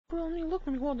Bro, I mean, look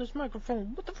at me hold this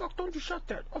microphone. What the fuck? Don't you shut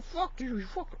that. Oh, fuck you, you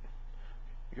fucking...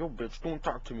 Yo, bitch, don't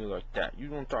talk to me like that. You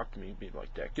don't talk to me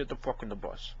like that. Get the fuck in the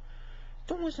bus.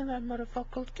 Don't listen to that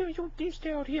motherfucker. You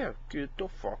stay out here. Get the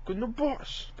fuck in the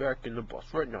bus. Back in the bus.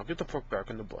 Right now. Get the fuck back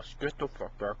in the bus. Get the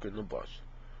fuck back in the bus.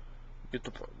 Get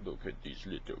the fuck... Look at these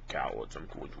little cowards. I'm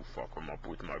going to fuck them up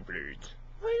with my blades.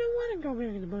 I don't want to go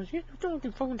back in the bus. You don't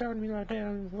fucking talk to me like that.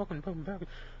 I'm fucking back.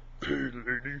 Hey,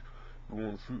 lady. You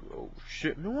want to shoot? Oh,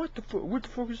 shit. Man, what the fuck? What the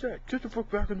fuck is that? Get the fuck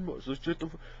back in the bus. Let's get the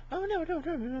fuck... Oh, no,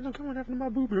 man. I'm coming after my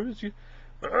boobers.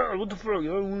 What the fuck? I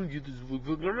don't want to get this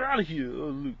fuck. I'm out of here. Oh,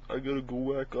 look. I gotta go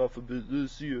whack off a bit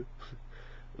this here.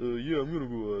 Yeah, I'm gonna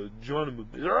go, join him a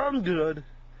bit. I'm good.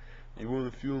 You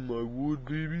wanna feel my wood,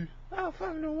 baby? Oh,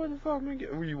 fuck no. What the fuck, man?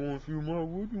 You wanna feel my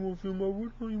wood? You wanna feel my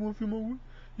wood? Oh, you wanna feel my wood?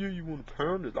 Yeah, you wanna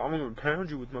pound it? I'm gonna pound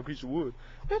you with my piece of wood.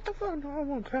 What the fuck? No, I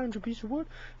wanna pound your piece of wood.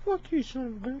 Fuck you, son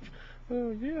of a bitch.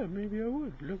 Yeah, maybe I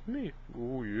would. Look at me.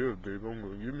 Oh, yeah, babe. I'm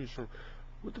gonna give me some.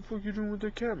 What the fuck you doing with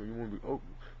that camera? You wanna be... Oh,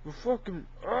 well, fucking...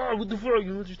 Ah, what the fuck?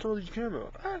 You want to tell this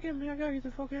camera? I gotta get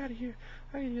the fuck out of here.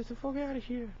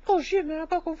 Oh, shit, man. I'm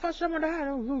about to find someone to hide.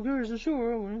 Oh, look, there's the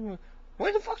sewer. Oh,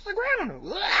 where the fuck's the ground?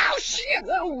 Oh, shit.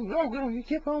 Oh, you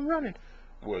keep on running.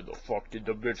 Where the fuck did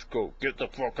the bitch go? Get the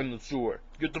fuck in the sewer.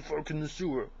 Get the fuck in the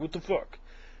sewer. What the fuck?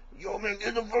 Yo, man,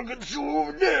 get the fucking sewer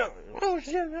over there. Oh,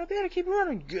 shit, I better keep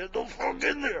running. Get the fuck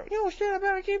in there. Yo, shit, I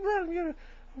better keep running.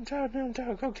 I'm tired.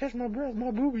 Go catch my breath, my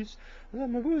boobies. My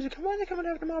boobies. Why are they coming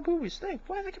after my boobies? Think.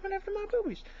 Why are they coming after my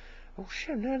boobies? Oh,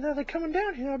 shit, now they're coming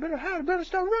down here. I better hide. I better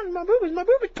start running. My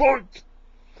boobies. Point!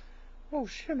 Oh,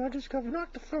 shit, I just got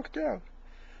knocked the fuck out.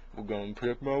 We're gonna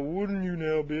pick my wood in you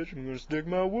now, bitch. I'm gonna stick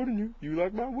my wood in you. You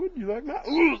like my wood? You like my...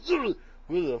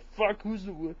 Where the fuck? Who's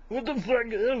the... What the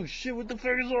fuck? Oh, shit, what the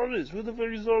fuck is all this? Who the fuck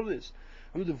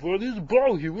is the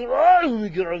ball here? Oh, my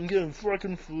God, I'm getting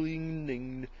fucking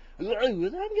fling-dinged. I'm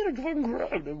getting fucking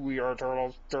grabbed. We are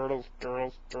turtles. Yeah,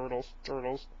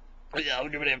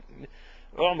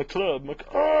 oh, I'm a club.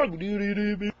 Oh,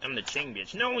 I'm the chain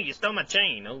bitch. No, you stole my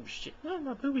chain. Oh, shit. Oh,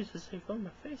 my boobies are safe on my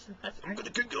face. I'm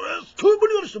gonna kick your ass.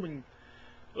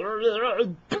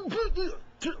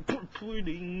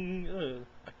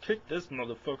 I kicked this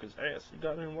motherfucker's ass. You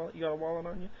got a wallet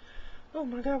on you? Oh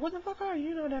my God, what the fuck are you?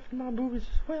 You're not after my boobies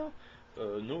as well.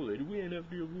 No, lady, we ain't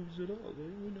after your boobies at all,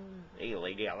 lady. We know. Hey,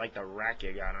 lady, I like the rack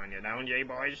you got on you, don't you,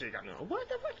 boys? You got no. What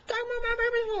the fuck? Talking about my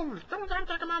boobies? Don't stop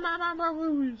talking about my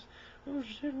boobies. Oh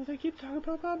shit! Well, they keep talking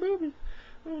about my boobies.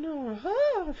 Oh no!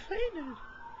 Oh, I fainted.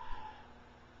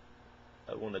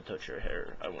 I want to touch her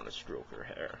hair. I want to stroke her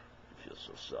hair. It feels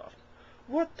so soft.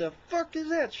 What the fuck is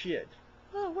that shit?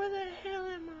 Oh, where the hell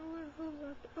am I?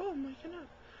 Oh my God!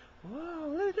 Whoa,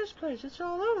 look at this place. It's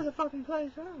all over the fucking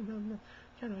place. Oh, I'm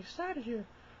kind of excited here.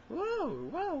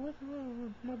 Whoa,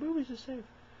 my boobies are safe.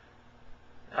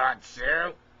 Hot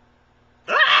soup.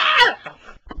 Ah!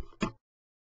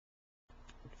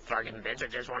 Fucking bitch, I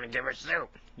just want to give her soup.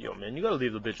 Yo, man, you gotta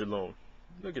leave the bitch alone.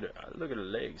 Look at her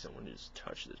legs. I want to just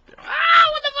touch this bitch. Ah,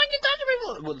 what the fuck you touching me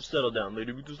for? Well, settle down,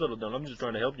 lady. We can settle down. I'm just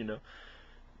trying to help you now.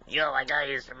 Yo, I got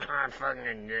you some hot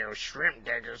fucking shrimp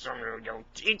dick or something. Yo,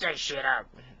 eat that shit up.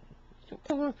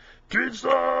 Pizza!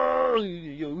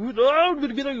 Yo, I'm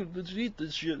gonna get out. Let's eat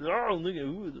this shit. Oh, look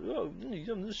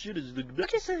at this shit is the best.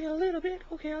 Just a little bit.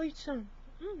 Okay, I'll eat some.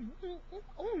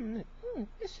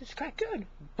 This is quite good.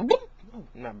 Oh,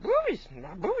 my boobies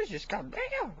just got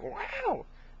bigger. Wow.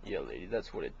 Yeah, lady,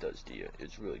 that's what it does to you.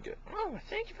 It's really good. Oh,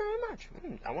 thank you very much.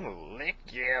 I want to lick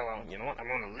you. You know what? I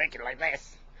want to lick it like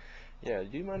this. Yeah,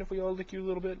 do you mind if we all lick you a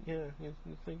little bit? Yeah, you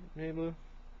think maybe?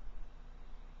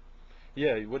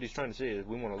 Yeah, what he's trying to say is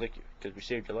we want to lick you because we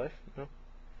saved your life, you know?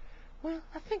 Well,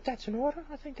 I think that's an order.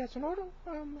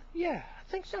 Yeah, I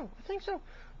think so.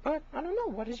 But I don't know.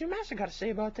 What does your master got to say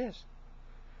about this?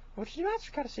 What does your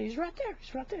master got to say? He's right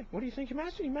there. What do you think your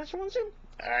master wants him?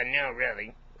 No,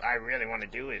 really. I really want to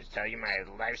do is tell you my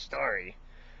life story.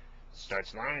 It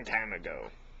starts a long time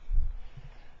ago.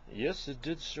 Yes, it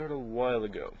did start a while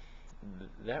ago.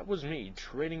 That was me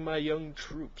training my young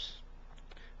troops.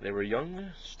 They were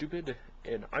young, stupid,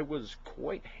 and I was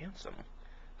quite handsome.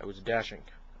 I was dashing.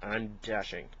 I'm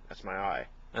dashing. That's my eye.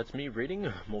 That's me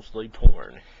reading mostly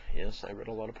porn. Yes, I read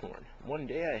a lot of porn. One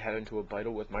day I had into a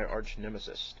battle with my arch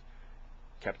nemesis,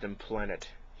 Captain Planet.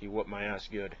 He whooped my ass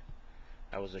good.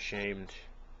 I was ashamed.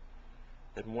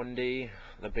 Then one day,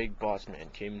 the big boss man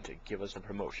came to give us a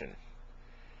promotion.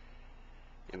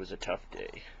 It was a tough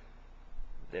day.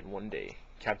 Then one day,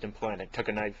 Captain Planet took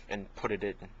a knife and put it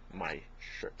in my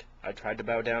shirt. I tried to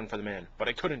bow down for the man, but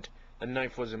I couldn't. The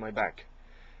knife was in my back.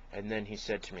 And then he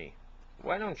said to me,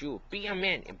 Why don't you be a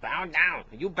man and bow down?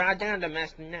 You bow down to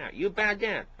master now. You bow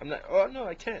down. I'm like, oh no,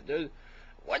 I can't.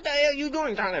 What the hell are you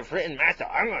doing, Tyler Fritten, master?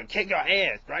 I'm gonna kick your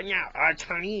ass right now.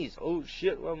 Chinese. Oh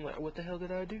shit. Well, I'm like, what the hell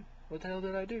did I do? What the hell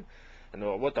did I do?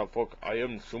 And what the fuck? I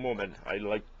am sumo man. I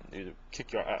like to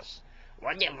kick your ass.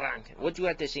 What the fuck? What you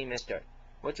have to say, mister?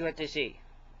 What you have to say?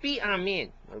 Be a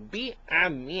man. Be a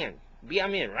man. Be a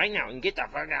man right now and get the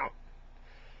fuck out.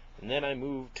 And then I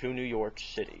moved to New York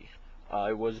City.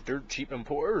 I was dirt cheap and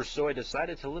poor, so I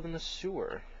decided to live in the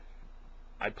sewer.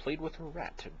 I played with a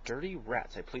rat. Dirty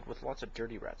rats. I played with lots of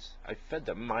dirty rats. I fed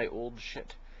them my old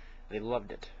shit. They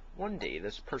loved it. One day,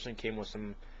 this person came with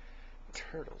some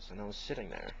turtles, and I was sitting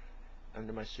there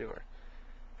under my sewer.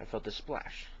 I felt a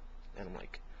splash, and I'm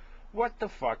like, what the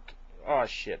fuck? Oh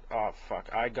shit. Oh fuck.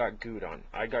 I got gooed on.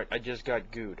 I just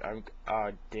got gooed.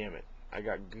 Damn it. I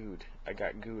got gooed. I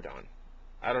got gooed on.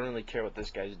 I don't really care what this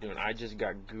guy's doing. I just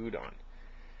got gooed on.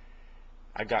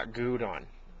 I got gooed on.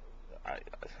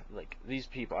 Like, these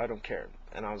people, I don't care.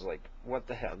 And I was like, what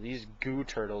the hell? These goo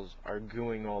turtles are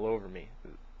gooing all over me.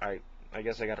 I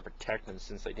guess I gotta protect them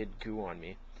since they did goo on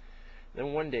me.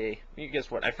 Then one day, you guess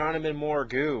what? I found them in more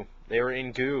goo. They were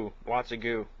in goo. Lots of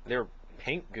goo. They were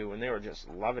pink goo, and they were just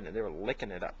loving it. They were licking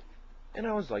it up. And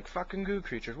I was like, fucking goo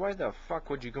creatures, why the fuck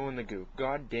would you go in the goo?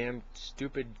 Goddamn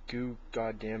stupid goo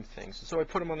goddamn things. So I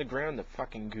put them on the ground, the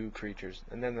fucking goo creatures.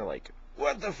 And then they're like,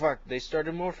 what the fuck? They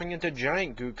started morphing into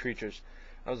giant goo creatures.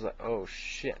 I was like, oh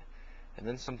shit. And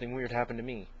then something weird happened to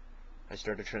me. I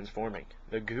started transforming.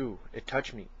 The goo, it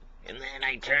touched me. And then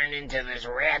I turned into this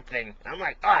rat thing. I'm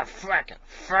like, oh fuck,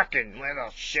 fucking little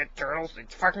shit turtles.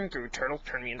 It's fucking goo turtles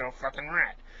turned me into a fucking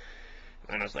rat.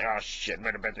 And I was like, oh shit,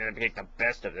 better make the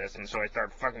best of this. And so I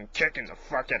started fucking kicking the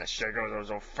fuck out of shit. I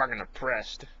was all fucking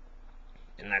oppressed.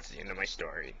 And that's the end of my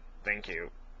story. Thank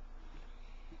you.